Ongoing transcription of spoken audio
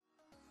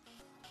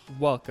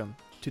Welcome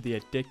to the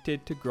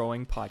Addicted to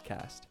Growing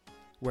podcast,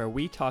 where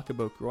we talk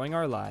about growing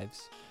our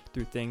lives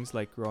through things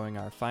like growing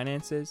our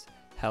finances,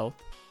 health,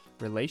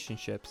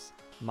 relationships,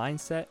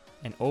 mindset,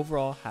 and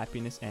overall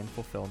happiness and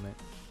fulfillment.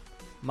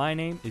 My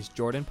name is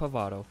Jordan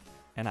Pavato,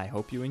 and I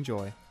hope you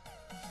enjoy.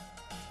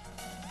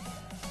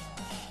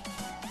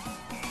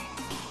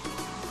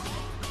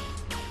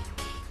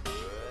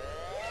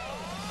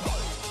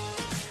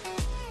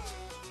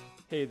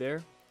 Hey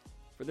there.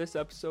 For this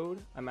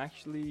episode, I'm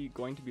actually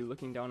going to be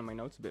looking down at my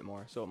notes a bit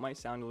more, so it might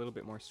sound a little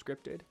bit more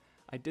scripted.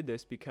 I did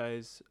this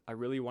because I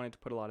really wanted to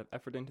put a lot of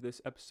effort into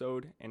this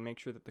episode and make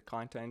sure that the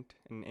content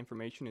and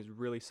information is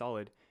really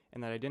solid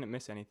and that I didn't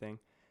miss anything.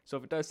 So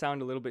if it does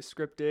sound a little bit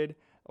scripted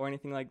or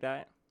anything like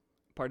that,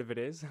 part of it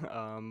is,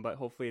 but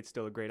hopefully it's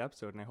still a great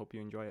episode and I hope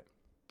you enjoy it.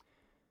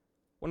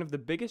 One of the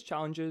biggest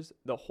challenges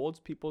that holds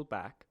people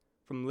back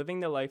from living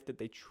the life that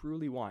they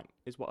truly want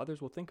is what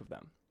others will think of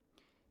them.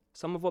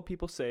 Some of what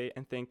people say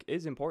and think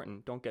is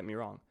important, don't get me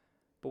wrong,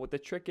 but what the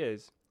trick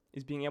is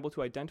being able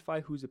to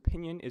identify whose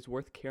opinion is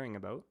worth caring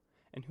about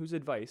and whose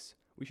advice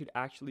we should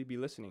actually be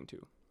listening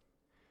to.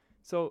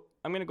 So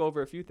I'm going to go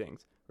over a few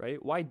things,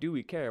 right? Why do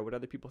we care what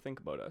other people think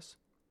about us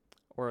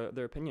or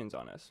their opinions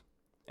on us?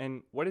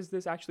 And what is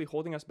this actually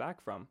holding us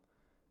back from?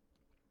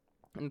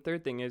 And the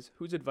third thing is,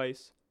 whose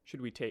advice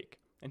should we take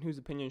and whose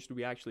opinion should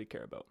we actually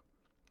care about?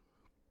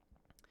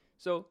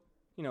 So,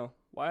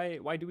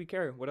 why do we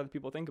care what other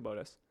people think about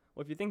us?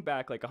 Well, if you think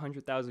back like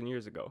 100,000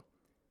 years ago,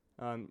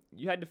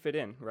 you had to fit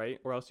in, right?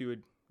 Or else you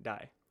would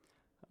die.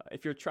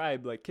 If your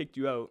tribe kicked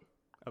you out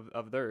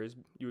of theirs,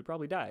 you would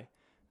probably die.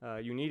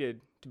 You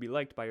needed to be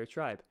liked by your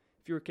tribe.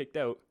 If you were kicked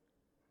out,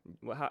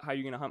 how are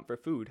you going to hunt for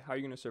food? How are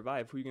you going to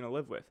survive? Who are you going to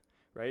live with,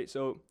 right?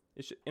 So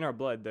it's in our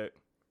blood that,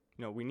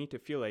 we need to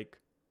feel like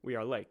we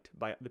are liked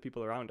by the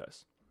people around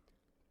us,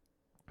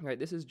 right?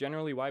 This is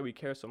generally why we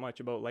care so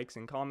much about likes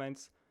and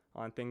comments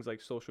on things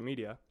like social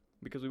media,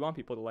 because we want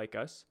people to like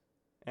us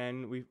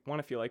and we want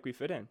to feel like we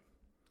fit in,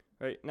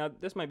 right? Now,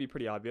 this might be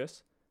pretty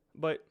obvious,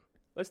 but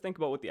let's think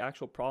about what the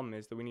actual problem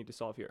is that we need to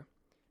solve here.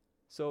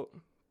 So,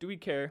 do we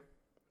care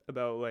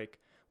about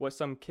what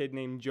some kid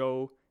named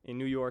Joe in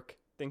New York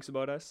thinks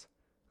about us?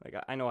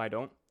 I know I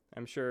don't.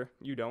 I'm sure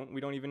you don't.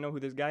 We don't even know who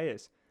this guy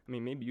is. I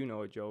mean, maybe you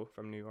know a Joe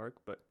from New York,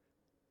 but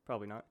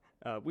probably not.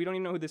 We don't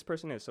even know who this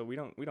person is, so we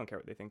don't care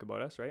what they think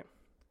about us, right?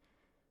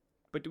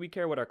 But do we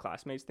care what our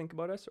classmates think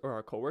about us or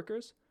our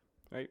coworkers,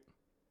 right?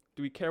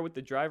 Do we care what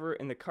the driver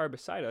in the car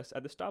beside us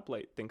at the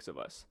stoplight thinks of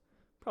us?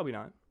 Probably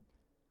not.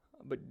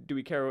 But do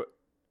we care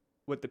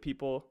what the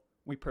people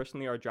we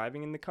personally are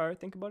driving in the car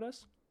think about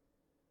us,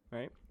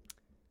 right?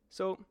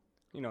 So,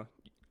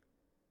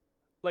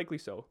 likely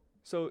so.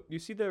 So you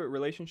see the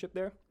relationship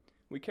there?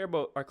 We care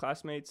about our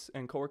classmates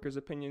and coworkers'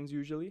 opinions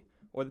usually,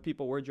 or the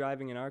people we're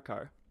driving in our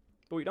car.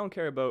 But we don't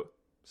care about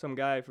some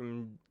guy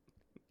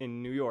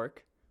in New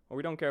York, or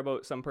we don't care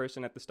about some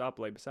person at the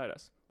stoplight beside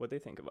us, what they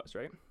think of us,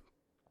 right?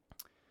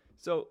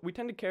 So we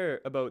tend to care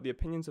about the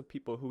opinions of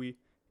people who we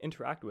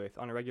interact with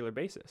on a regular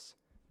basis,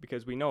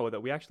 because we know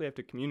that we actually have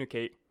to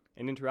communicate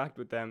and interact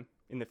with them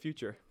in the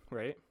future,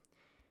 right?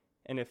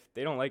 And if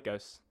they don't like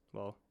us,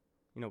 well,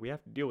 we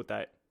have to deal with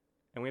that,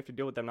 and we have to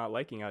deal with them not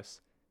liking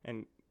us,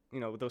 and,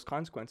 those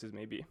consequences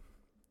maybe,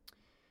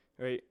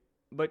 right?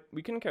 But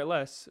we couldn't care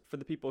less for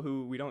the people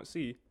who we don't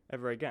see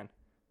ever again,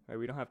 right?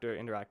 We don't have to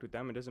interact with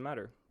them. It doesn't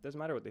matter. It doesn't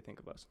matter what they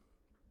think of us.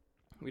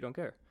 We don't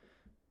care,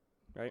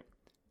 right?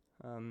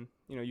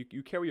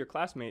 You care what your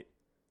classmate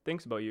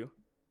thinks about you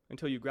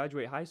until you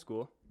graduate high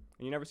school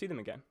and you never see them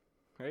again,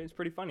 right? It's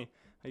pretty funny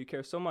how you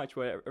care so much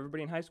what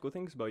everybody in high school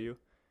thinks about you,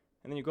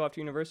 and then you go off to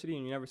university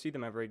and you never see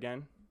them ever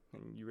again,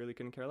 and you really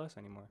couldn't care less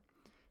anymore,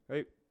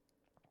 right?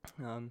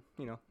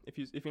 If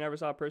you never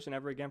saw a person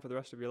ever again for the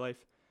rest of your life,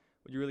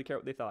 would you really care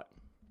what they thought?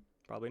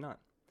 Probably not.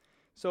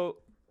 So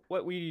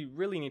what we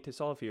really need to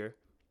solve here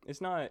is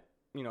not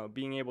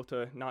being able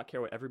to not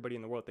care what everybody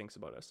in the world thinks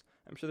about us.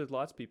 I'm sure there's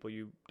lots of people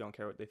you don't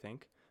care what they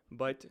think,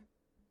 but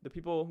the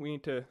people we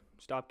need to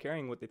stop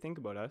caring what they think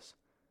about us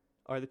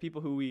are the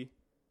people who we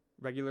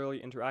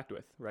regularly interact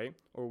with, right?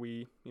 Or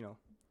we,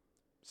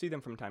 see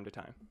them from time to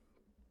time.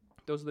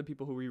 Those are the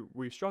people who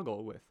we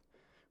struggle with,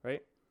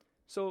 right?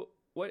 So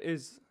what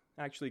is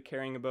actually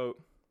caring about,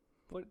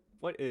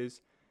 what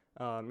is,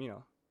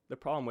 the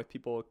problem with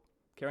people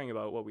caring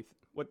about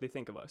what they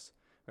think of us,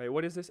 right?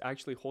 What is this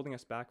actually holding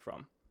us back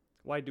from?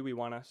 Why do we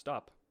want to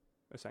stop,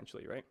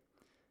 essentially, right?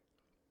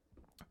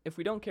 If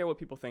we don't care what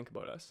people think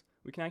about us,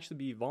 we can actually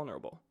be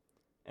vulnerable.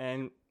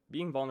 And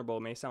being vulnerable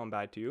may sound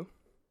bad to you,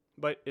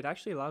 but it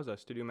actually allows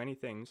us to do many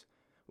things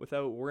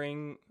without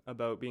worrying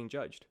about being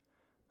judged.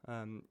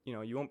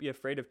 You won't be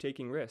afraid of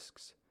taking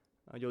risks.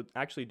 You'll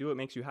actually do what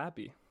makes you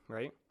happy,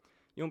 right?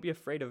 You won't be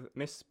afraid of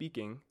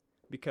misspeaking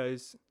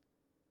because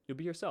you'll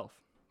be yourself.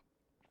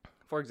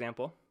 For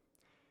example,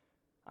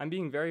 I'm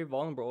being very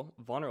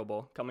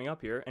vulnerable coming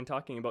up here and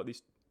talking about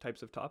these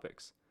types of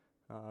topics.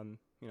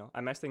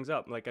 I mess things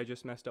up, like I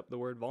just messed up the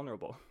word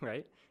vulnerable,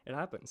 right? It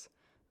happens.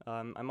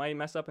 I might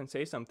mess up and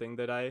say something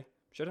that I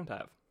shouldn't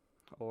have,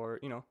 or,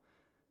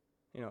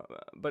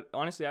 But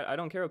honestly, I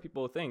don't care what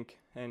people think,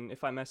 and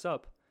if I mess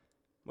up,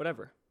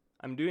 whatever.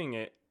 I'm doing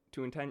it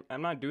to intend.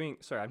 I'm not doing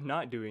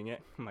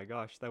it. Oh my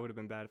gosh, that would have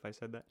been bad if I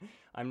said that.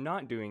 I'm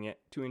not doing it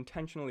to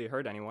intentionally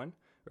hurt anyone,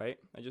 right?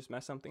 I just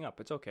messed something up.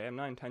 It's okay. I'm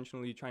not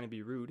intentionally trying to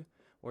be rude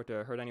or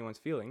to hurt anyone's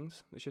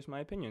feelings. It's just my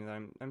opinion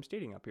that I'm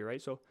stating up here,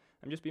 right? So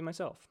I'm just being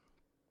myself.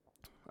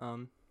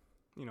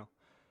 You know,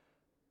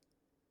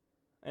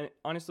 and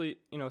honestly,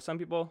 some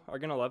people are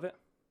gonna love it,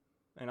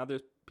 and other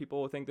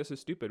people will think this is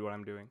stupid what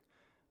I'm doing.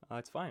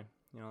 It's fine.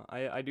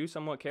 I do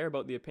somewhat care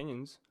about the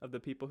opinions of the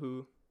people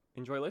who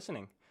enjoy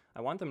listening.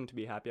 I want them to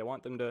be happy. I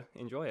want them to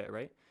enjoy it,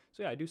 right?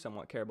 So yeah, I do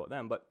somewhat care about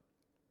them, but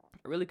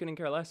I really couldn't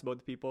care less about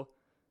the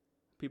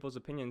people's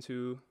opinions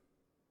who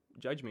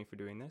judge me for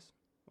doing this.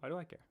 Why do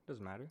I care? It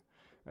doesn't matter,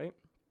 right?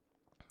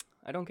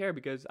 I don't care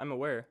because I'm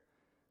aware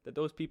that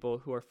those people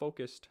who are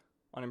focused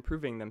on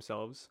improving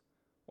themselves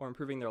or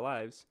improving their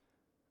lives,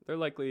 they're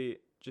likely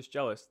just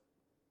jealous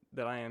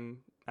that I am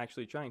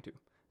actually trying to.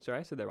 Sorry,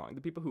 I said that wrong.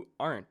 The people who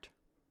aren't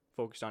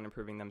focused on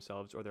improving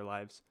themselves or their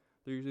lives,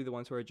 they're usually the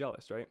ones who are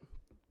jealous, right?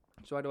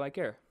 So why do I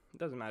care? It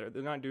doesn't matter.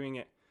 They're not doing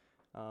it,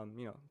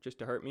 just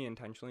to hurt me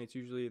intentionally. It's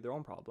usually their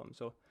own problem.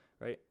 So,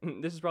 right?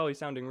 This is probably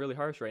sounding really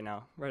harsh right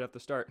now, right off the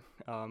start.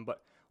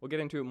 But we'll get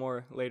into it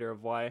more later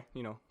of why,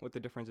 what the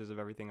differences of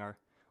everything are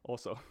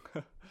also.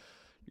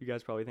 You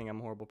guys probably think I'm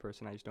a horrible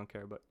person. I just don't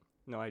care. But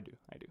no, I do.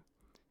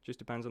 Just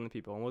depends on the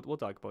people. And we'll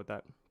talk about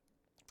that.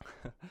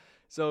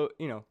 So,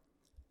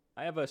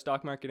 I have a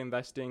stock market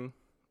investing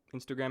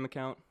Instagram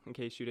account. In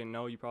case you didn't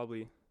know, you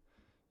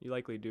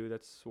likely do.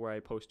 That's where I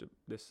post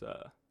this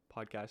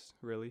podcast,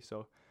 really. So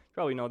you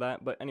probably know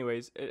that. But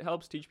anyways, it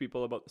helps teach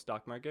people about the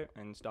stock market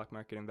and stock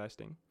market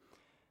investing.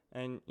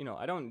 And,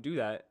 I don't do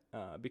that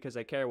because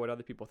I care what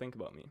other people think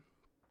about me.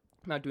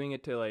 I'm not doing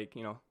it to,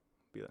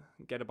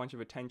 get a bunch of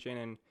attention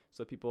and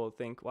so people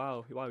think,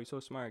 wow, you're so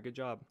smart, good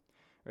job,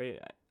 right?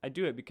 I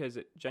do it because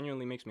it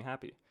genuinely makes me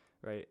happy,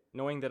 right?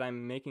 Knowing that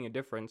I'm making a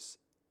difference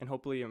and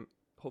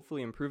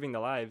hopefully improving the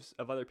lives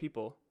of other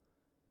people,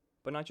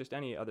 but not just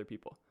any other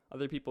people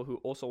who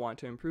also want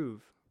to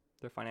improve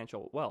their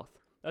financial wealth.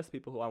 That's the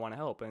people who I want to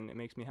help, and it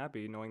makes me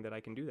happy knowing that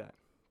I can do that,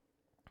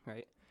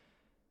 right?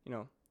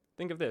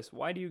 Think of this.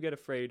 Why do you get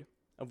afraid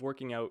of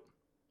working out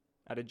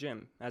at a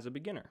gym as a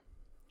beginner,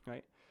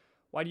 right?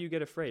 Why do you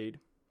get afraid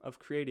of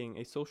creating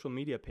a social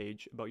media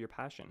page about your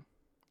passion?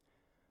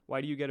 Why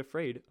do you get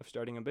afraid of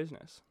starting a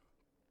business?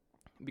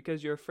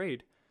 Because you're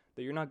afraid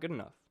that you're not good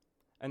enough,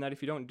 and that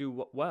if you don't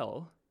do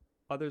well,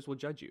 others will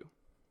judge you,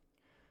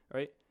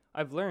 right?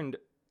 I've learned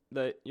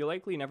that you'll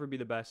likely never be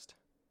the best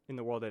in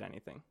the world at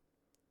anything.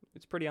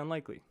 It's pretty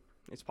unlikely.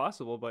 It's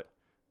possible, but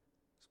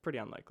it's pretty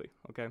unlikely,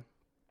 okay?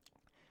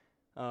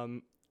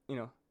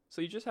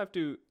 So you just have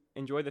to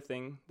enjoy the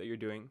thing that you're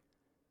doing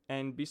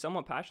and be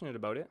somewhat passionate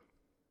about it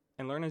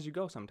and learn as you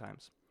go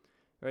sometimes,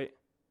 right?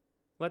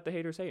 Let the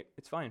haters hate.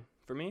 It's fine.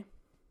 For me,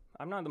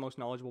 I'm not the most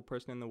knowledgeable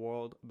person in the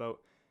world about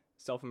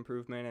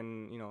self-improvement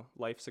and,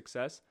 life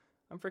success.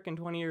 I'm freaking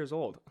 20 years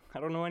old. I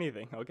don't know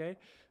anything, okay?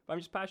 But I'm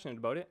just passionate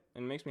about it,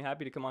 and it makes me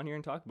happy to come on here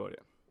and talk about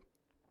it.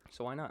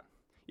 So why not?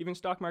 Even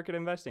stock market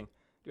investing.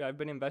 Dude, I've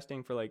been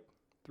investing for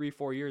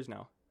 3-4 years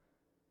now.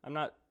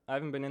 I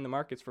haven't been in the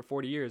markets for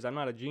 40 years. I'm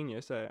not a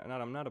genius.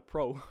 I'm not a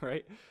pro,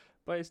 right?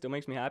 But it still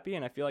makes me happy,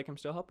 and I feel like I'm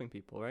still helping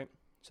people, right?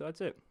 So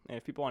that's it. And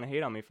if people want to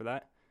hate on me for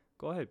that,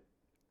 go ahead.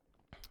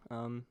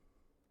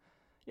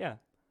 Yeah.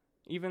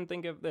 Even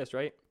think of this,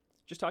 right?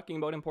 Just talking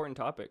about important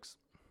topics.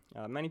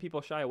 Many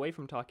people shy away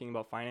from talking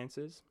about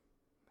finances,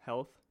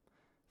 health,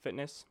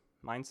 fitness,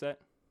 mindset,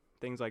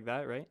 things like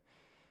that, right?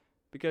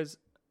 Because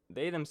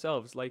they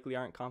themselves likely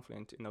aren't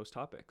confident in those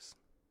topics.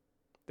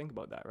 Think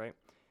about that, right?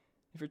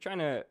 If you're trying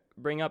to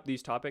bring up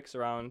these topics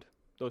around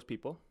those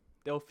people,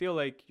 they'll feel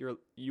like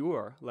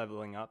you're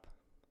leveling up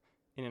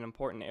in an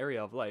important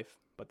area of life,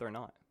 but they're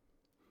not.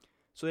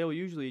 So they will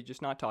usually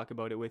just not talk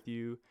about it with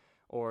you,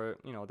 or,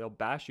 they'll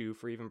bash you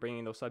for even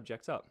bringing those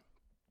subjects up.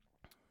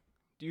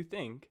 Do you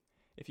think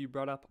if you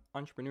brought up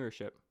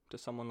entrepreneurship to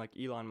someone like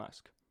Elon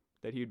Musk,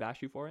 that he'd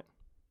bash you for it?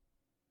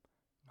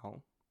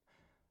 No.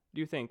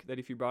 Do you think that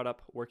if you brought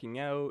up working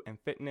out and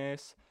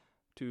fitness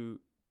to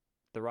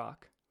The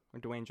Rock or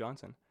Dwayne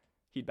Johnson,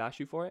 he'd bash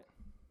you for it?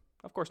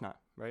 Of course not,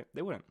 right?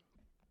 They wouldn't.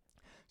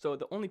 So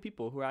the only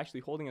people who are actually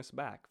holding us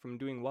back from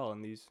doing well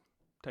in these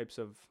types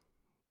of,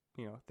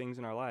 things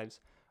in our lives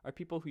are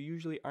people who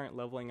usually aren't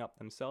leveling up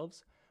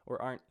themselves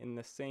or aren't in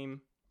the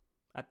same,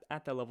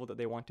 at the level that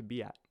they want to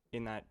be at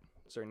in that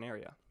certain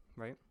area,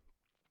 right?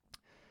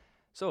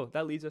 So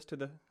that leads us to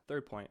the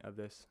third point of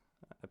this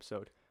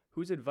episode.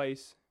 Whose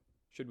advice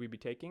should we be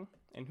taking,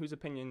 and whose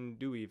opinion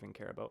do we even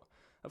care about?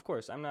 Of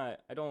course, I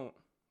don't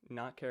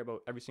not care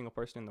about every single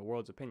person in the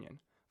world's opinion.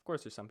 Of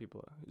course, there's some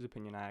people whose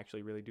opinion I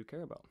actually really do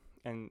care about.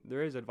 And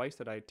there is advice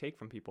that I take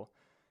from people.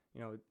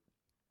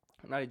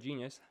 I'm not a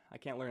genius. I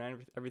can't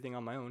learn everything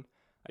on my own.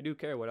 I do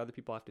care what other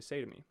people have to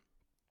say to me.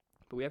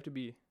 But we have to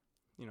be,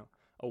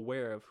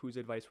 aware of whose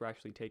advice we're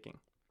actually taking.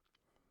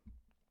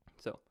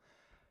 So,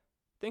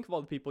 think of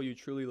all the people you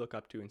truly look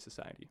up to in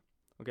society.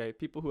 Okay,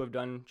 people who have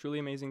done truly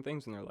amazing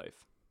things in their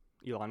life.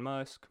 Elon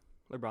Musk,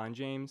 LeBron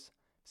James,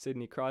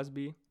 Sidney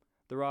Crosby,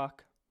 The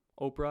Rock,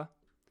 Oprah.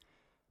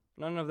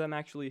 None of them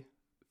actually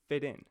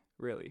fit in,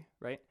 really,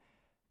 right?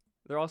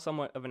 They're all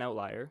somewhat of an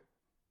outlier,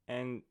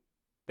 and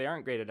they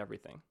aren't great at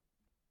everything,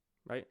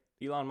 right?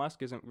 Elon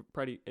Musk isn't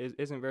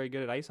very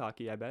good at ice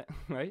hockey, I bet,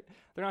 right?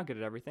 They're not good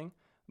at everything,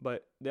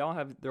 but they all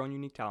have their own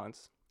unique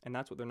talents, and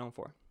that's what they're known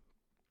for.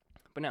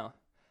 But now,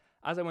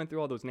 as I went through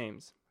all those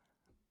names,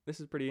 this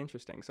is pretty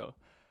interesting. So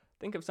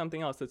think of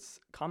something else that's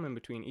common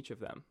between each of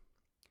them.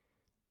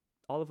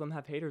 All of them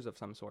have haters of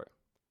some sort,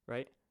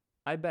 right?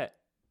 I bet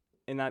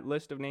in that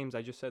list of names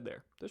I just said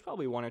there's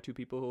probably one or two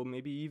people who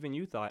maybe even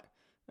you thought,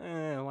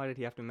 why did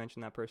he have to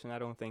mention that person? I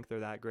don't think they're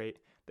that great.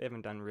 They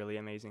haven't done really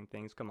amazing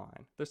things. Come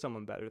on. There's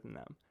someone better than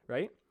them,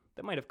 right?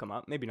 That might have come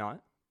up. Maybe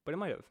not, but it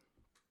might have.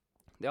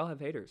 They all have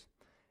haters.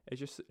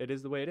 It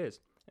is the way it is.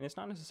 And it's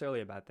not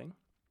necessarily a bad thing.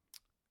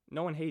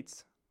 No one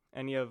hates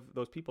any of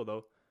those people,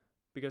 though,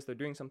 because they're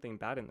doing something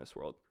bad in this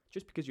world.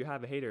 Just because you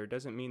have a hater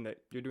doesn't mean that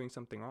you're doing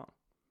something wrong.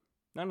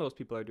 None of those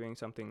people are doing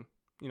something,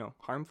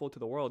 harmful to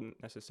the world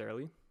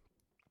necessarily,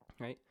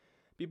 right?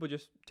 People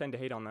just tend to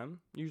hate on them,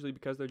 usually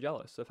because they're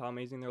jealous of how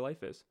amazing their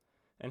life is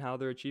and how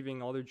they're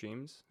achieving all their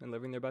dreams and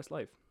living their best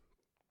life.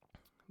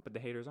 But the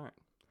haters aren't,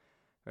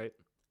 right?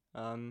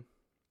 Am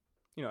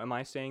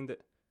I saying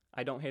that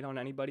I don't hate on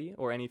anybody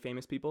or any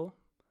famous people?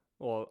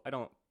 Well, I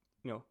don't,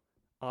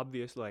 I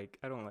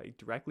don't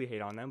directly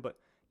hate on them, but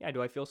yeah,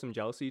 do I feel some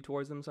jealousy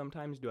towards them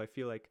sometimes? Do I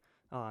feel like,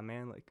 oh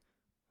man,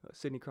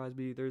 Sidney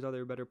Crosby, there's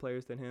other better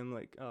players than him,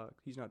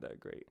 he's not that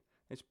great.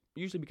 It's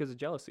usually because of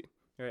jealousy,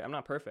 right? I'm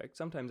not perfect.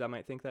 Sometimes I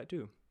might think that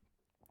too,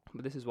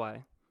 but this is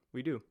why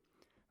we do,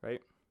 right?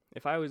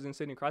 If I was in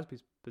Sidney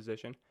Crosby's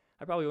position,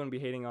 I probably wouldn't be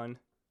hating on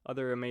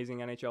other amazing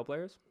NHL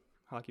players,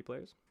 hockey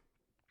players,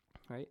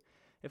 right?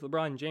 If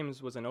LeBron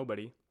James was a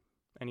nobody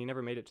and he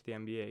never made it to the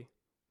NBA,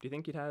 do you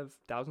think he'd have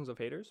thousands of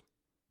haters?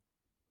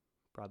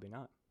 Probably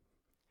not,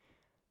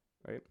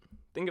 right?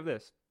 Think of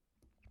this.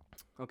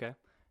 Okay.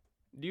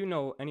 Do you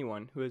know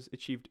anyone who has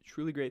achieved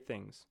truly great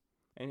things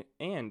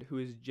and who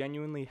is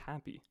genuinely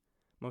happy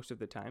most of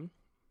the time,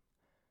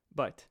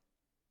 but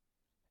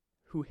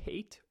who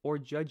hate or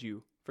judge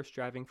you for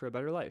striving for a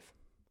better life,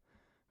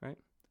 right?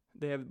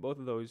 They have both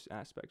of those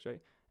aspects, right?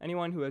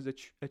 Anyone who has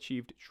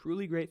achieved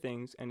truly great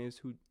things and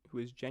who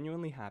is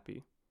genuinely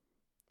happy,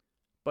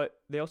 but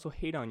they also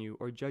hate on you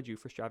or judge you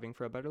for striving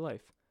for a better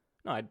life.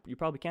 No, you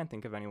probably can't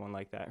think of anyone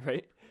like that,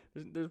 right?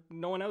 There's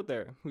no one out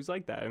there who's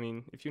like that. I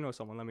mean, if you know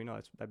someone, let me know.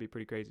 That'd be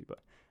pretty crazy, but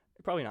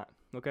probably not,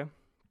 okay?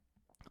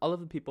 All of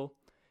the people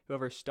who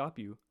ever stop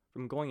you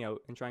from going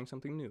out and trying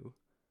something new,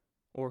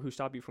 or who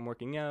stop you from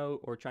working out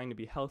or trying to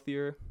be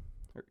healthier,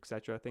 or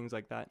etc., things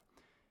like that,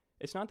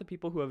 it's not the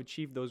people who have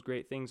achieved those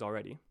great things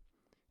already.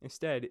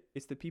 Instead,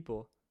 it's the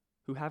people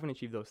who haven't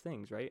achieved those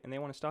things, right? And they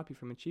want to stop you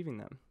from achieving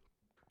them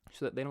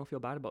so that they don't feel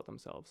bad about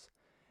themselves.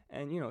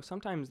 And,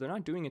 sometimes they're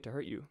not doing it to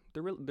hurt you.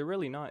 They're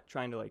really not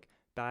trying to,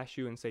 bash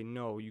you and say,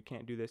 no, you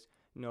can't do this.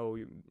 No,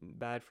 you're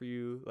bad for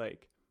you.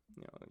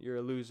 You're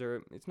a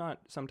loser. It's not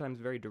sometimes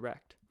very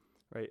direct,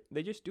 right?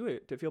 They just do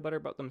it to feel better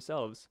about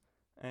themselves.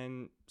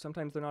 And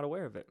sometimes they're not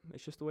aware of it.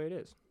 It's just the way it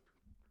is,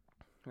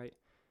 right?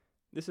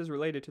 This is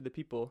related to the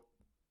people,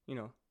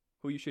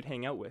 who you should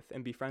hang out with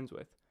and be friends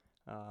with,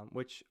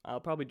 which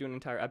I'll probably do an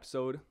entire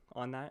episode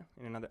on that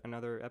in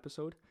another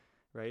episode,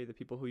 right? The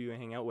people who you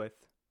hang out with,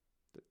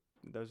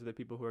 those are the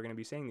people who are going to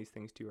be saying these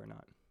things to you or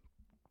not,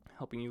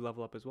 helping you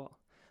level up as well.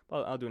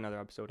 Well, I'll do another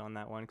episode on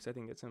that one because I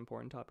think it's an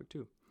important topic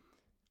too.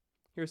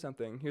 Here's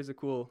a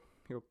cool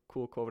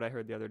quote I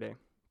heard the other day.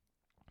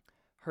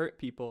 Hurt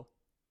people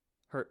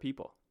hurt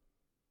people.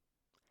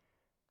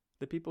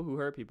 The people who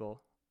hurt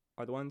people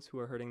are the ones who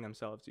are hurting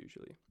themselves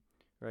usually,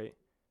 right?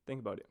 Think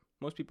about it.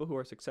 Most people who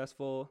are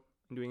successful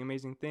and doing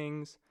amazing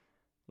things,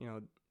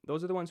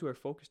 those are the ones who are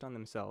focused on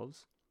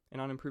themselves and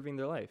on improving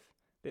their life.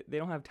 They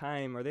don't have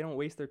time, or they don't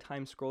waste their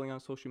time scrolling on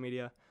social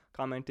media,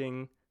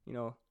 commenting,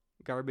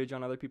 garbage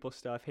on other people's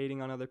stuff,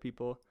 hating on other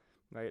people,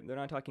 right? They're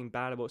not talking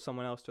bad about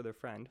someone else to their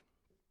friend.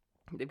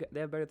 They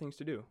have better things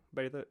to do,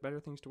 better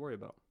things to worry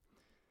about.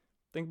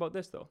 Think about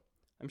this, though.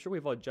 I'm sure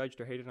we've all judged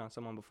or hated on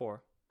someone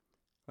before.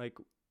 Like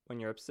when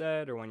you're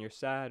upset or when you're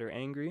sad or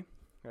angry,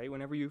 right?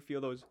 Whenever you feel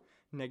those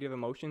negative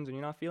emotions and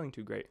you're not feeling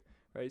too great,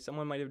 right?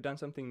 Someone might have done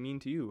something mean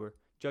to you or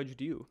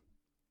judged you,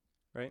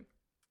 right?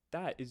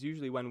 That is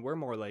usually when we're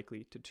more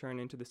likely to turn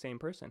into the same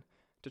person,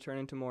 to turn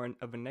into more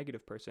of a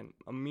negative person,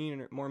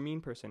 more mean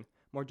person,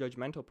 more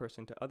judgmental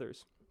person to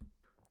others,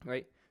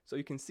 right? So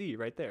you can see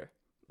right there,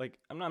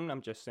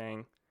 I'm just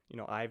saying,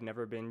 I've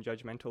never been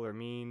judgmental or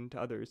mean to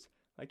others.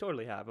 I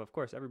totally have. Of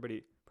course,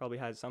 everybody probably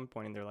has some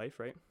point in their life,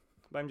 right?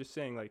 But I'm just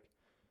saying,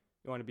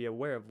 you want to be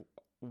aware of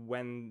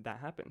when that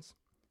happens.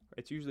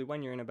 It's usually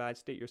when you're in a bad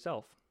state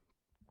yourself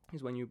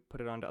is when you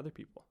put it on to other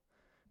people,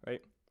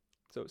 right?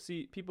 So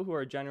see, people who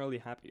are generally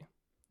happy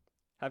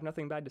have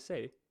nothing bad to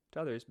say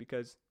to others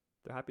because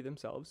they're happy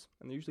themselves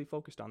and they're usually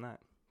focused on that.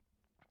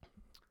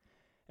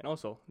 And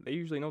also, they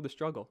usually know the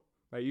struggle,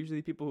 right?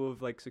 Usually people who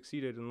have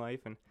succeeded in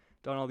life and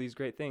done all these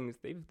great things,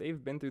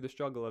 they've been through the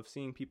struggle of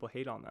seeing people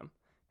hate on them.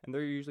 And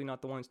they're usually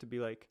not the ones to be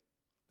like,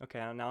 okay,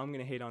 now I'm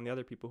going to hate on the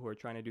other people who are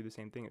trying to do the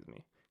same thing as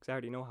me, because I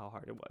already know how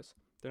hard it was.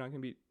 They're not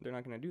going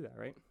to do that,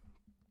 right?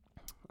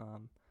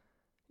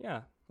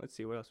 Yeah, let's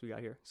see what else we got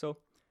here. So,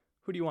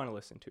 who do you want to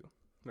listen to,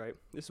 right?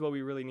 This is what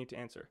we really need to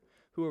answer.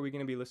 Who are we going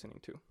to be listening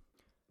to?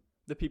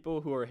 The people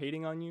who are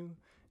hating on you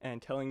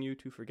and telling you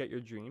to forget your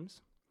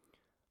dreams?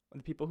 Or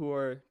the people who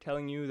are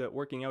telling you that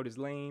working out is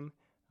lame,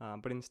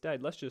 but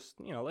instead, let's just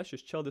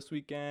chill this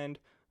weekend,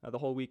 the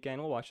whole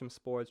weekend. We'll watch some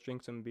sports,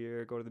 drink some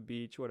beer, go to the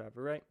beach,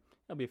 whatever, right?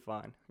 It'll be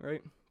fun,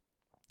 right?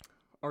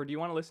 Or do you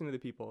want to listen to the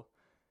people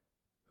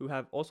who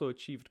have also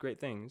achieved great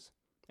things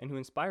and who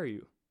inspire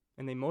you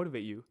and they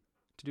motivate you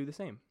to do the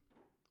same?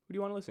 Who do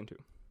you want to listen to?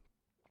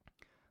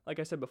 Like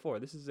I said before,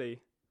 this is a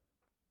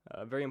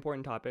very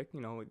important topic,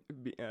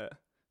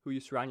 who you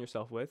surround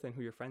yourself with and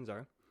who your friends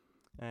are.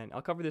 And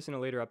I'll cover this in a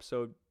later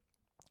episode,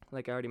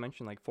 like I already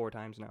mentioned like 4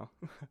 times now,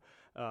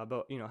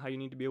 about, how you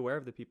need to be aware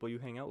of the people you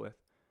hang out with.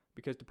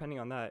 Because depending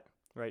on that,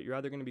 right, you're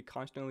either going to be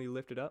constantly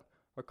lifted up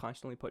or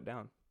constantly put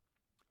down.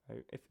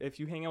 Right? If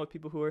you hang out with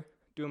people who are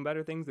doing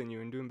better things than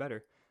you and doing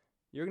better,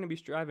 you're going to be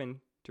striving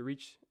to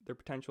reach their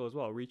potential as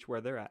well, reach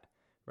where they're at,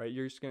 right?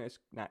 It's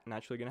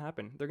naturally going to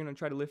happen. They're going to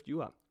try to lift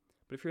you up.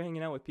 But if you're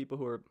hanging out with people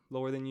who are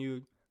lower than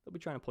you, they'll be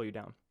trying to pull you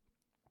down.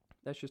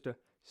 That's just a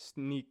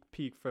sneak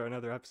peek for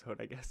another episode,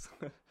 I guess.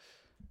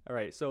 All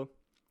right, so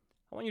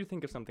I want you to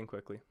think of something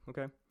quickly,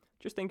 okay?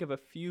 Just think of a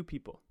few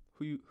people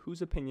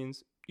whose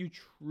opinions you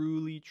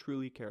truly,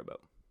 truly care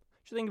about.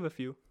 Just think of a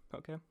few,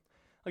 okay?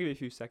 I'll give you a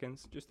few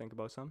seconds. Just think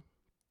about some.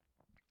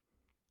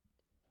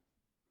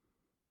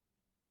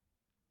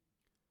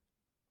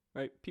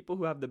 Right? People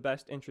who have the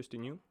best interest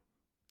in you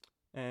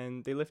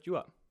and they lift you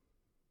up.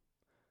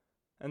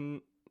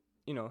 And,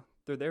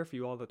 they're there for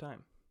you all the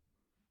time.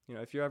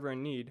 If you're ever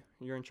in need,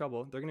 you're in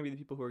trouble, they're going to be the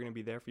people who are going to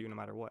be there for you no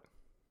matter what.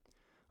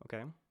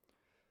 Okay?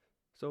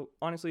 So,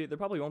 honestly, there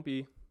probably won't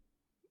be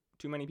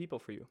too many people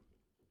for you.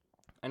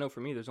 I know for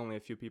me, there's only a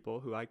few people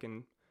who I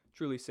can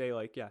truly say,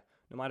 like, yeah,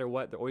 no matter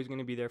what, they're always going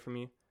to be there for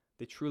me.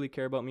 They truly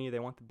care about me. They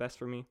want the best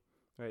for me,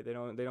 right? They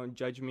don't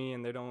judge me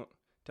and they don't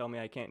tell me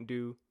I can't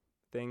do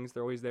things.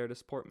 They're always there to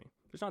support me.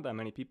 There's not that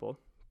many people.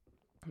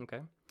 Okay.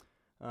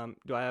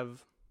 Do I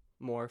have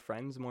more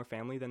friends, more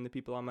family than the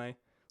people on my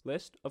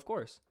list? Of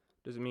course.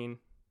 Does it mean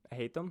I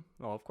hate them?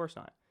 No, of course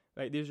not.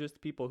 Right? These are just the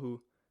people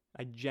who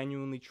I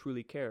genuinely,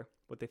 truly care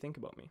what they think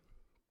about me.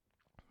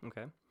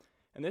 Okay.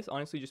 And this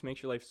honestly just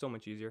makes your life so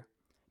much easier,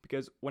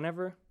 because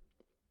whenever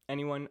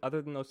anyone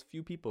other than those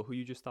few people who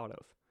you just thought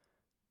of,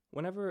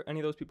 whenever any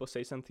of those people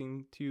say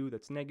something to you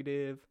that's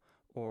negative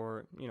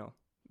or,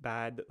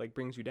 bad, that like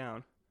brings you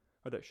down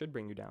or that should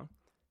bring you down,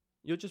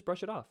 you'll just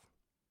brush it off.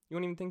 You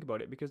won't even think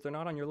about it because they're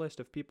not on your list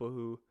of people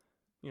who,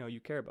 you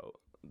care about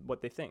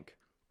what they think.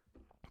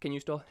 Can you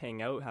still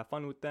hang out, have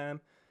fun with them,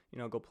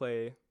 go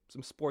play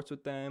some sports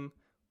with them,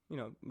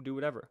 do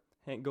whatever.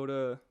 Go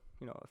to,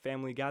 a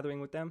family gathering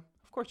with them.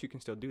 Of course you can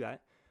still do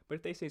that. But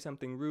if they say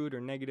something rude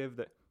or negative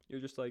that you're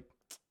just like,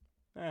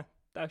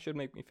 that should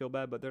make me feel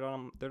bad, but they're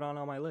not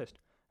on my list.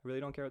 I really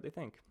don't care what they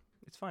think.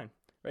 It's fine,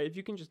 right? If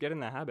you can just get in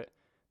that habit,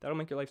 that'll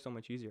make your life so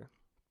much easier.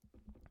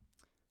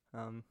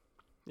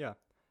 Yeah.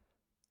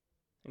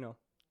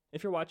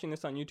 If you're watching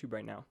this on YouTube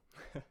right now,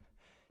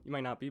 you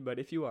might not be, but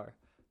if you are,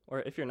 or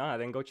if you're not,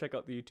 then go check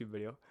out the YouTube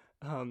video.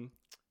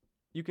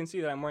 You can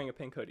see that I'm wearing a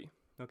pink hoodie,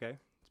 okay?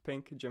 It's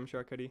pink,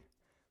 Gymshark hoodie.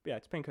 But yeah,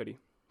 it's pink hoodie.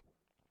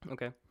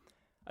 Okay.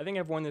 I think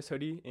I've worn this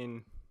hoodie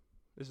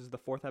this is the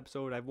 4th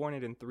episode. I've worn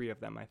it in 3 of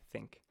them, I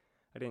think.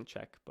 I didn't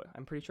check, but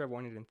I'm pretty sure I've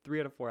worn it in 3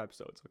 out of 4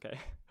 episodes, okay?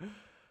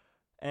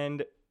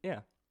 And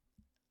yeah,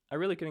 I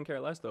really couldn't care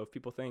less though if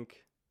people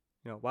think,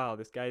 wow,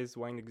 this guy's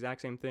wearing the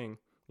exact same thing.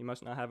 He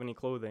must not have any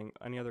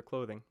other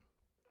clothing,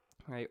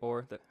 right?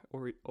 Or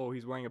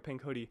he's wearing a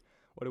pink hoodie.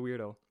 What a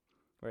weirdo,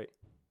 right?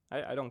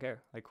 I don't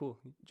care. Like, cool,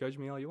 judge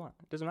me all you want.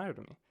 It doesn't matter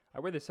to me. I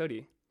wear this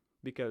hoodie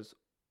because,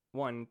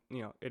 one,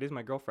 it is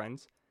my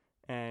girlfriend's,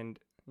 and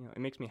it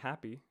makes me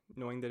happy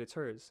knowing that it's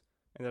hers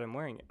and that I'm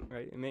wearing it,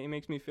 right? It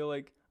makes me feel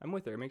like I'm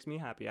with her. It makes me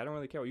happy. I don't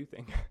really care what you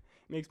think.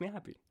 It makes me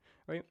happy,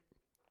 right?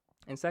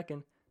 And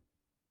second,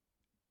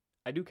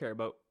 I do care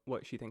about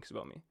what she thinks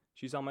about me.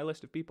 She's on my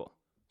list of people,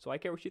 so I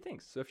care what she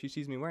thinks. So if she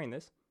sees me wearing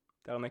this,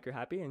 that'll make her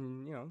happy,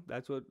 and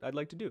that's what I'd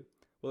like to do.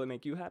 Will it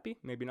make you happy?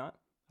 Maybe not.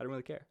 I don't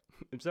really care.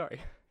 I'm sorry.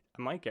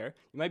 I might care.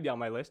 You might be on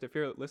my list. If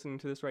you're listening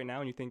to this right now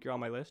and you think you're on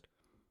my list,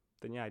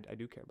 then yeah, I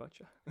do care about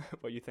you,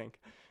 what you think.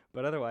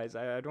 But otherwise,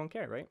 I don't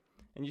care, right?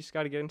 And you just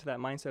got to get into that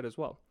mindset as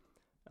well.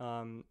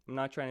 I'm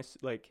not trying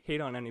to hate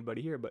on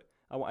anybody here, but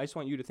I just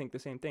want you to think the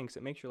same thing, because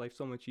it makes your life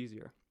so much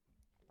easier.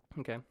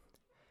 Okay.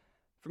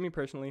 For me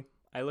personally,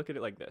 I look at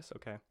it like this,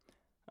 okay?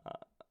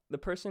 The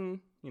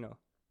person,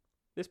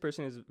 this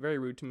person is very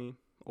rude to me,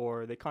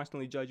 or they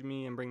constantly judge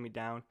me and bring me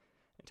down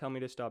and tell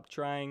me to stop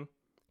trying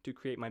to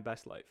create my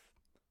best life,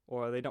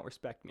 or they don't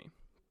respect me.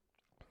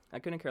 I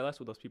couldn't care less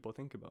what those people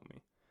think about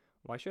me.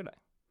 Why should I?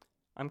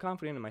 I'm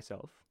confident in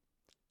myself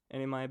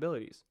and in my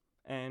abilities,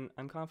 and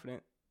I'm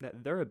confident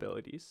that their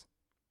abilities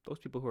those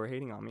people who are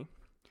hating on me,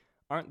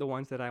 aren't the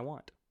ones that I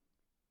want,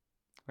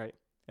 right?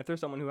 If there's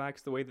someone who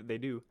acts the way that they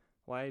do,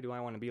 why do I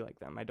want to be like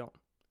them? I don't,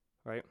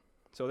 right?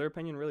 So their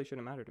opinion really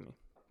shouldn't matter to me.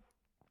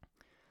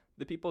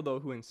 The people, though,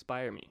 who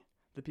inspire me,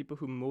 the people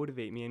who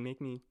motivate me and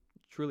make me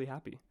truly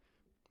happy,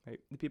 right?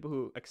 The people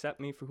who accept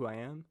me for who I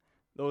am,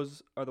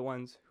 those are the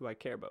ones who I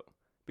care about,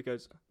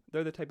 because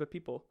they're the type of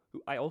people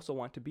who I also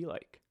want to be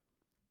like.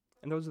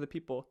 And those are the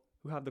people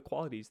who have the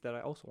qualities that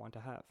I also want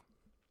to have.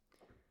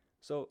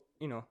 So,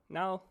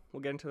 now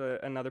we'll get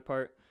into another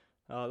part.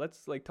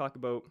 Let's talk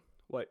about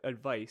what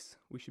advice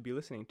we should be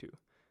listening to,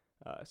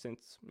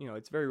 since,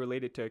 it's very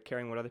related to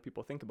caring what other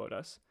people think about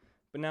us.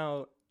 But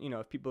now,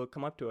 if people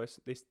come up to us,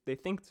 they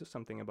think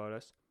something about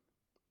us,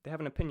 they have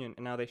an opinion,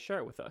 and now they share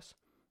it with us.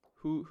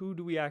 Who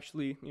do we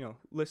actually,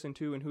 listen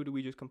to, and who do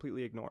we just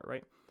completely ignore,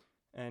 right?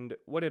 And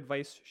what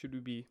advice should we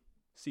be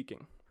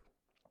seeking?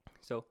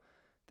 So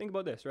think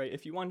about this, right?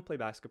 If you want to play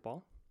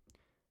basketball,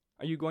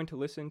 are you going to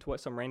listen to what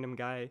some random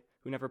guy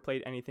who never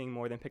played anything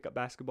more than pick up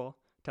basketball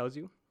tells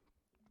you,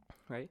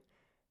 right?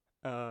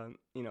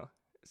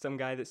 Some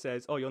guy that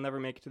says, oh, you'll never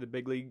make it to the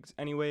big leagues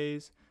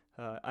anyways.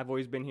 I've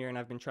always been here and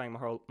I've been trying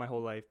my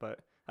whole life, but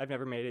I've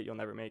never made it. You'll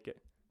never make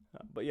it.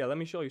 But yeah, let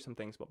me show you some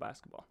things about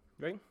basketball,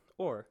 right?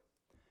 Or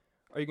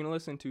are you going to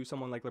listen to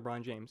someone like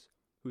LeBron James,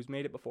 who's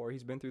made it before?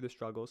 He's been through the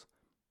struggles.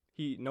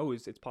 He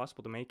knows it's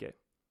possible to make it.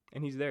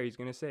 And he's there. He's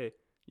going to say,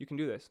 you can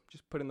do this.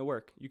 Just put in the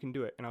work. You can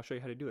do it. And I'll show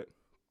you how to do it.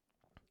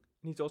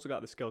 And he's also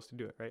got the skills to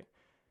do it, right?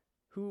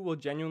 Who will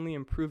genuinely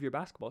improve your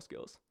basketball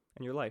skills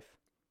and your life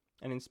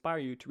and inspire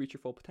you to reach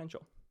your full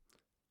potential,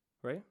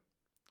 right?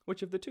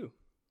 Which of the two?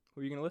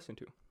 Who are you going to listen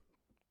to?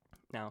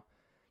 Now,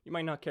 you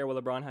might not care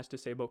what LeBron has to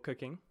say about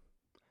cooking,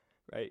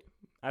 right?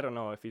 I don't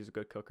know if he's a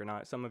good cook or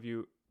not. Some of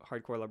you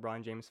hardcore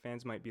LeBron James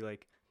fans might be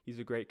like, he's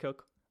a great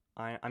cook.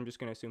 I'm just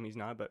going to assume he's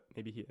not, but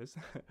maybe he is.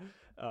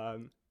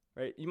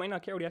 Right? You might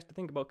not care what he has to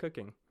think about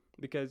cooking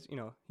because,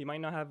 he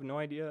might not have no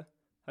idea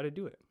how to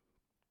do it.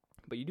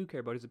 But you do care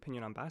about his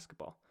opinion on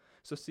basketball.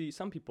 So see,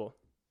 some people,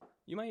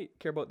 you might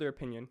care about their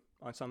opinion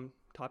on some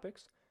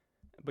topics,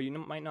 but you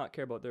might not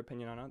care about their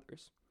opinion on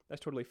others.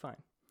 That's totally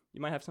fine.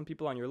 You might have some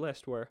people on your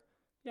list where,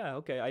 yeah,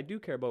 okay, I do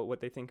care about what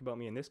they think about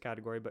me in this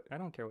category, but I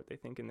don't care what they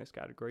think in this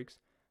category because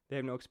they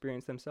have no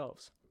experience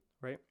themselves,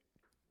 right?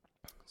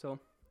 So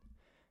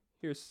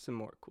here's some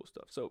more cool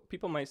stuff. So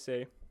people might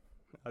say,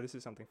 this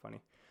is something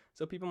funny.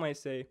 So people might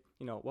say,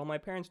 well, my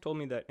parents told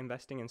me that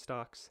investing in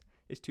stocks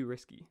is too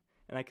risky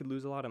and I could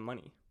lose a lot of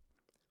money.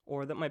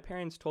 Or that my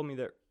parents told me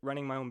that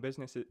running my own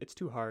business, it's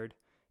too hard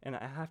and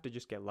I have to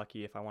just get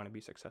lucky if I want to be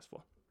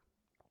successful.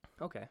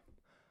 Okay.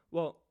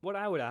 Well, what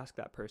I would ask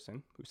that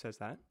person who says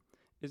that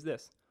is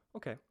this.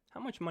 Okay, how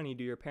much money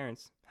do your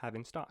parents have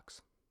in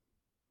stocks?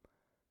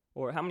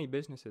 Or how many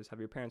businesses have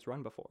your parents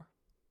run before?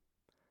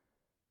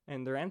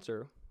 And their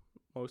answer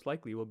most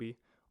likely will be,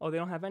 oh, they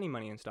don't have any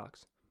money in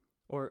stocks.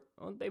 Or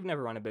oh, they've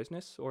never run a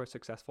business or a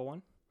successful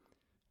one.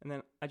 And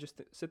then I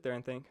just sit there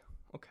and think,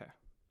 okay,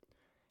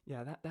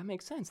 yeah, that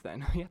makes sense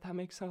then. Yeah, that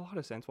makes a lot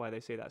of sense why they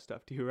say that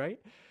stuff to you, right?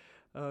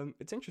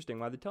 It's interesting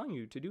why they're telling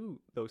you to do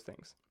those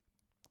things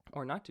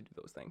or not to do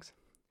those things,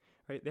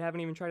 right? They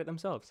haven't even tried it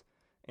themselves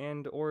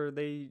or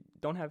they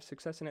don't have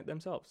success in it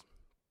themselves,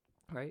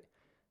 right?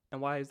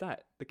 And why is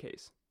that the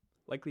case?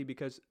 Likely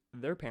because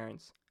their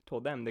parents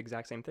told them the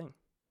exact same thing,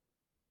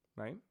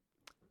 right?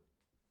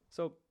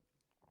 So,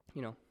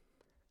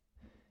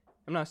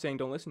 I'm not saying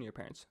don't listen to your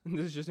parents.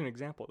 This is just an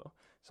example though.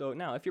 So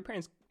now if your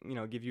parents,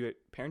 give you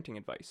parenting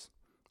advice,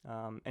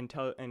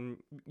 and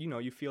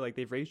you feel like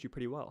they've raised you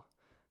pretty well,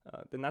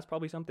 then that's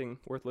probably something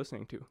worth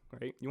listening to,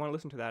 right? You want to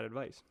listen to that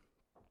advice.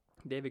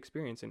 They have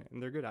experience in it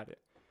and they're good at it.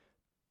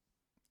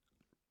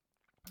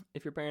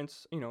 If your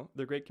parents,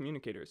 they're great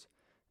communicators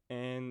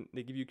and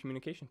they give you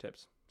communication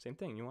tips, same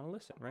thing, you want to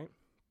listen, right?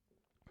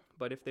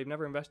 But if they've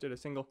never invested a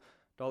single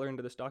dollar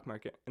into the stock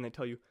market and they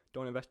tell you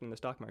don't invest in the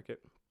stock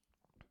market,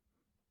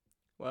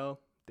 well,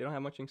 they don't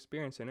have much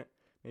experience in it.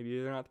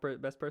 Maybe they're not the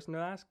best person to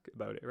ask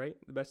about it, right?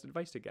 The best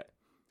advice to get.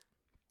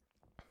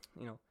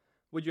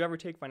 Would you ever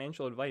take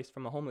financial advice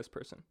from a homeless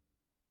person?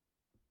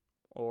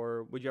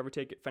 Or would you ever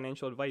take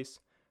financial advice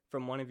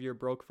from one of your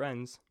broke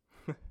friends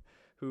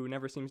who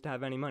never seems to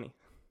have any money?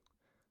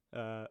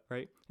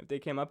 Right? If they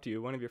came up to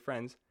you, one of your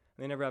friends,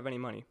 and they never have any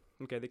money.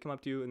 Okay, they come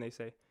up to you and they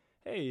say,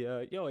 hey,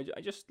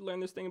 I just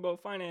learned this thing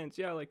about finance.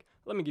 Yeah,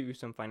 let me give you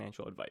some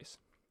financial advice.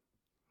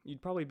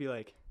 You'd probably be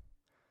like,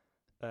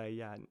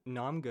 yeah,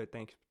 no, I'm good.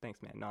 Thanks,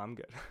 man. No, I'm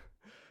good.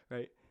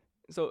 Right?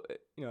 So,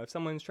 if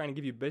someone's trying to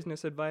give you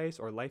business advice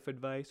or life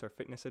advice or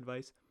fitness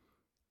advice,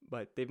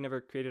 but they've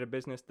never created a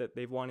business that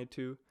they've wanted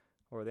to,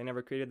 or they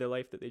never created the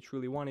life that they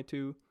truly wanted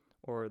to,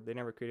 or they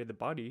never created the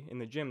body in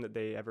the gym that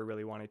they ever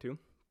really wanted to,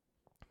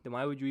 then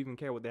why would you even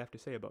care what they have to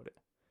say about it?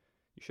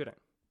 You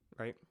shouldn't,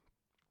 right?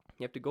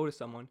 You have to go to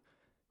someone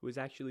who has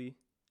actually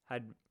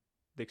had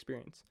the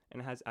experience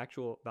and has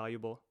actual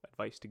valuable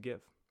advice to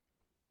give.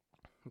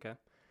 Okay?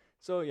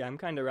 So yeah, I'm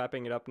kind of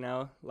wrapping it up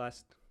now.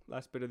 Last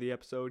bit of the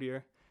episode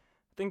here.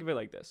 Think of it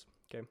like this,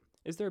 okay?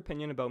 Is their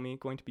opinion about me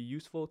going to be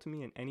useful to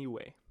me in any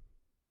way?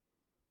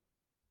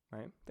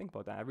 Right? Think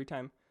about that. Every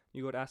time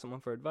you go to ask someone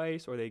for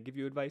advice or they give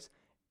you advice,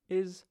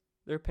 is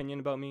their opinion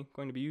about me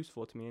going to be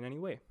useful to me in any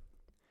way?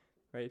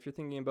 Right? If you're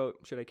thinking about,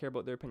 should I care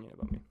about their opinion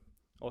about me?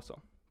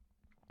 Also.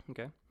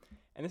 Okay?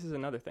 And this is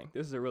another thing.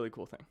 This is a really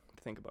cool thing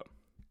to think about.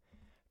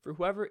 For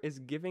whoever is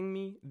giving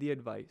me the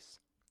advice,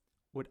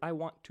 would I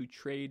want to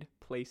trade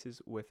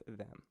places with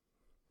them?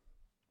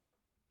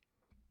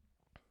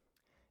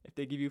 If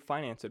they give you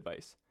finance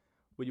advice,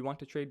 would you want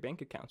to trade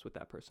bank accounts with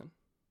that person?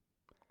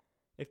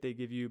 If they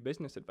give you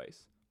business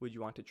advice, would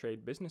you want to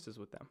trade businesses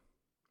with them?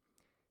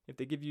 If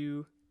they give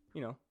you,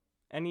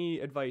 any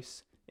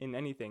advice in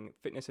anything,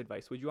 fitness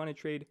advice, would you want to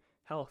trade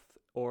health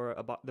or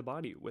about the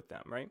body with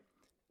them, right?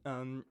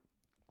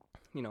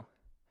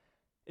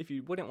 If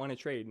you wouldn't want to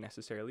trade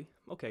necessarily,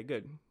 okay,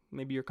 good.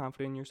 Maybe you're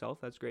confident in yourself.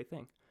 That's a great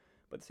thing.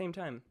 But at the same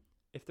time,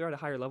 if they're at a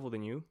higher level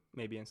than you,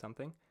 maybe in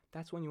something,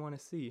 that's when you want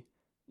to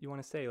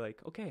say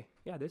like, okay,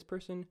 yeah, this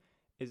person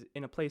is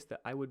in a place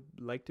that I would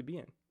like to be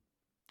in.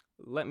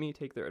 Let me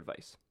take their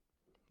advice,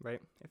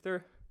 right? If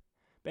their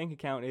bank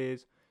account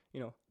is,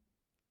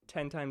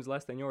 10 times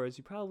less than yours,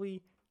 you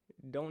probably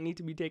don't need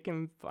to be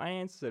taking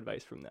finance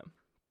advice from them,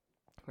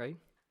 right?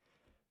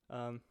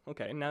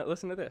 Okay, now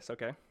listen to this,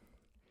 okay?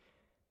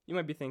 You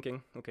might be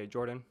thinking, okay,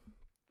 Jordan,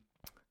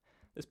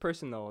 this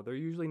person though, they're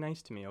usually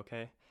nice to me,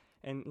 okay?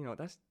 And,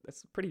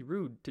 that's pretty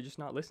rude to just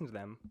not listen to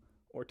them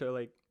or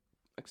to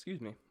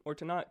or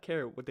to not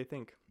care what they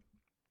think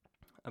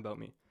about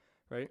me,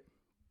 right?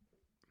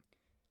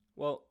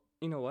 Well,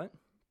 you know what?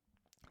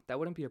 That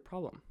wouldn't be a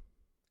problem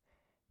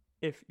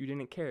if you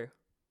didn't care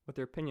what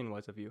their opinion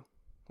was of you,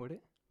 would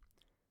it?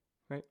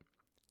 Right?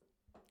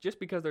 Just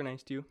because they're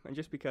nice to you and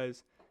just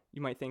because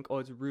you might think, oh,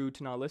 it's rude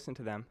to not listen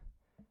to them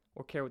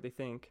or care what they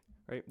think,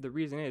 right? The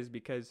reason is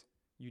because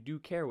you do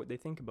care what they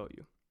think about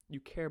you. You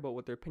care about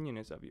what their opinion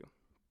is of you.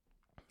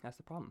 That's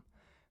the problem,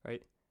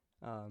 right?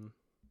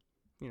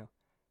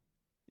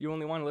 You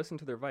only want to listen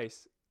to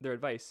their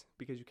advice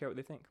because you care what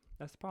they think.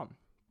 That's the problem.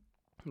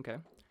 Okay?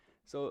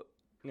 So,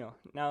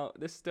 now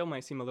this still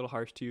might seem a little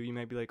harsh to you. You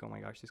might be like, oh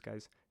my gosh, this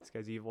guy's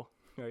evil,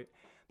 right?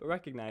 But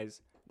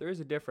recognize there is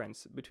a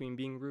difference between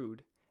being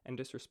rude and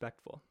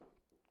disrespectful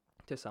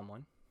to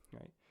someone,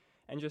 right?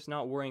 And just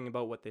not worrying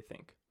about what they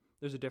think.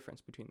 There's a difference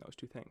between those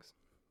two things.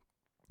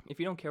 If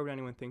you don't care what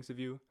anyone thinks of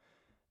you,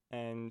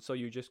 and so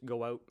you just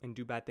go out and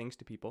do bad things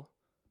to people,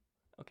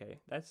 okay,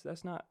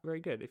 that's not very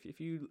good.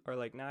 If you are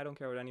like, nah, I don't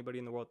care what anybody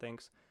in the world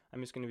thinks,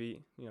 I'm just going to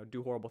be,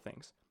 do horrible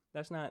things.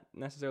 That's not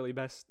necessarily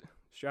best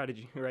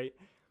strategy, right?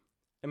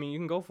 I mean, you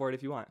can go for it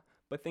if you want,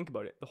 but think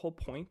about it. The whole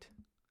point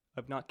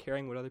of not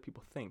caring what other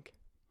people think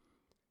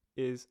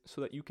is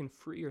so that you can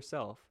free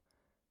yourself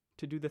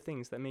to do the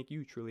things that make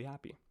you truly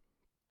happy.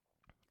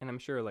 And I'm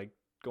sure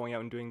going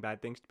out and doing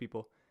bad things to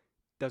people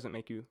doesn't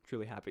make you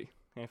truly happy.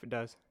 And if it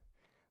does,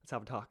 let's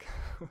have a talk.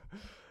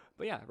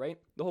 But yeah, right?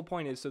 The whole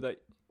point is so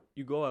that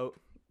you go out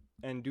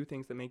and do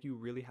things that make you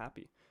really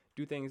happy.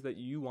 Do things that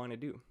you want to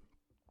do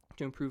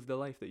to improve the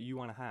life that you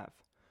want to have,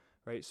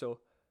 right? So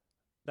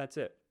that's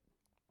it.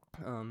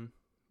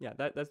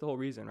 That's the whole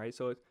reason, right?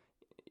 So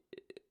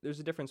there's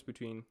a difference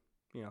between,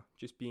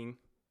 just being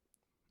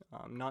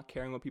not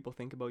caring what people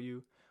think about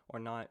you or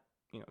not,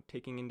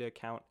 taking into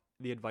account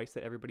the advice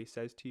that everybody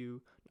says to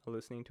you, not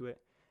listening to it,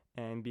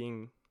 and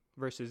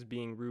versus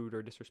being rude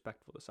or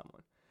disrespectful to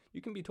someone.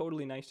 You can be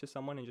totally nice to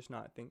someone and just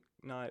not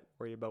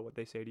worry about what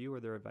they say to you or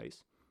their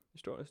advice.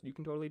 You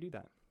can totally do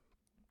that.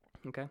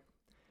 Okay?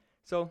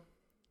 So,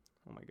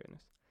 oh my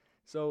goodness.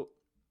 So,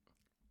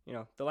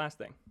 the last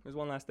thing. There's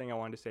one last thing I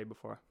wanted to say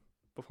before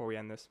we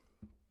end this.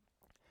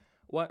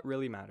 What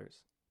really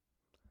matters?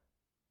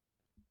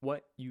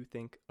 What you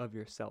think of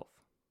yourself.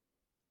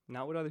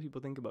 Not what other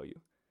people think about you.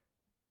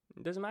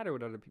 It doesn't matter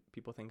what other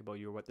people think about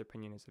you or what their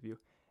opinion is of you.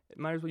 It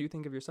matters what you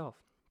think of yourself.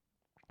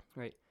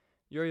 Right?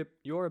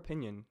 Your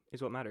opinion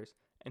is what matters.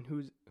 And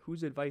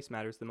whose advice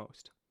matters the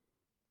most?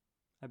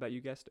 I bet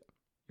you guessed it.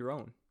 Your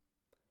own.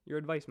 Your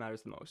advice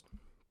matters the most.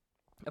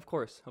 Of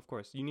course,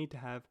 you need to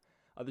have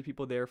other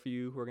people there for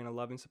you who are going to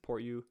love and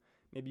support you.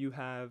 Maybe you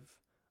have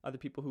other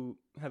people who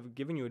have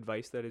given you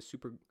advice that is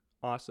super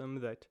awesome,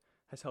 that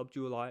has helped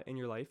you a lot in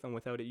your life, and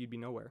without it, you'd be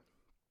nowhere.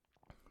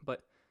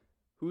 But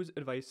whose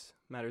advice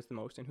matters the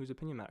most and whose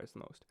opinion matters the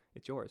most?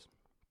 It's yours.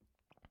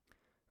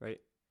 Right?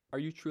 Are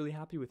you truly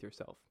happy with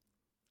yourself?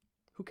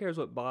 Who cares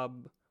what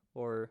Bob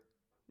or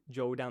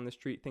Joe down the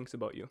street thinks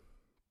about you?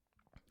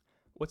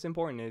 What's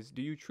important is,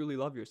 do you truly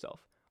love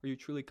yourself? Are you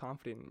truly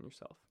confident in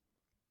yourself?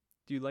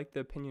 Do you like the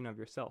opinion of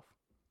yourself?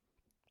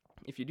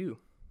 If you do,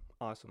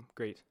 awesome,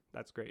 great,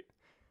 that's great.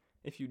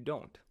 If you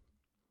don't,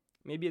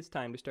 maybe it's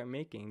time to start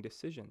making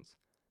decisions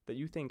that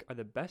you think are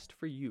the best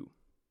for you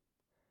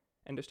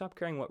and to stop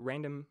caring what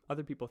random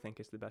other people think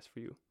is the best for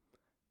you.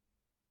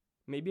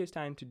 Maybe it's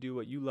time to do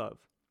what you love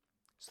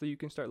so you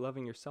can start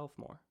loving yourself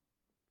more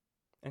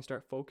and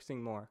start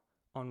focusing more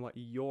on what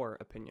your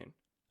opinion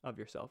of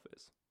yourself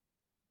is.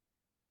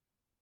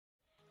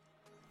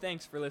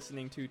 Thanks for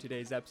listening to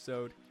today's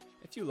episode.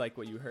 If you like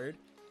what you heard,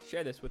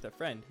 Share this with a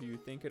friend who you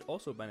think could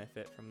also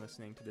benefit from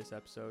listening to this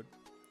episode.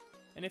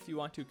 And if you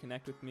want to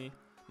connect with me,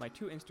 my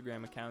 2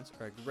 Instagram accounts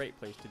are a great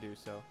place to do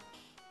so.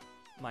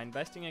 My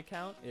investing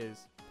account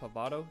is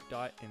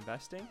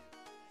pavato.investing,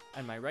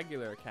 and my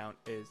regular account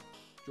is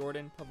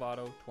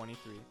jordanpavato23.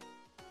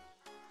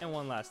 And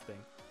one last thing,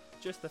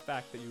 just the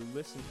fact that you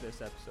listened to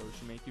this episode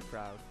should make you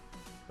proud.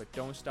 But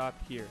don't stop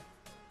here.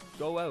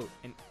 Go out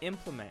and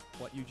implement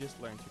what you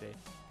just learned today,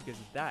 because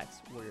that's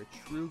where your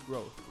true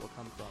growth will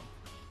come from.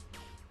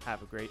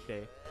 Have a great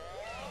day.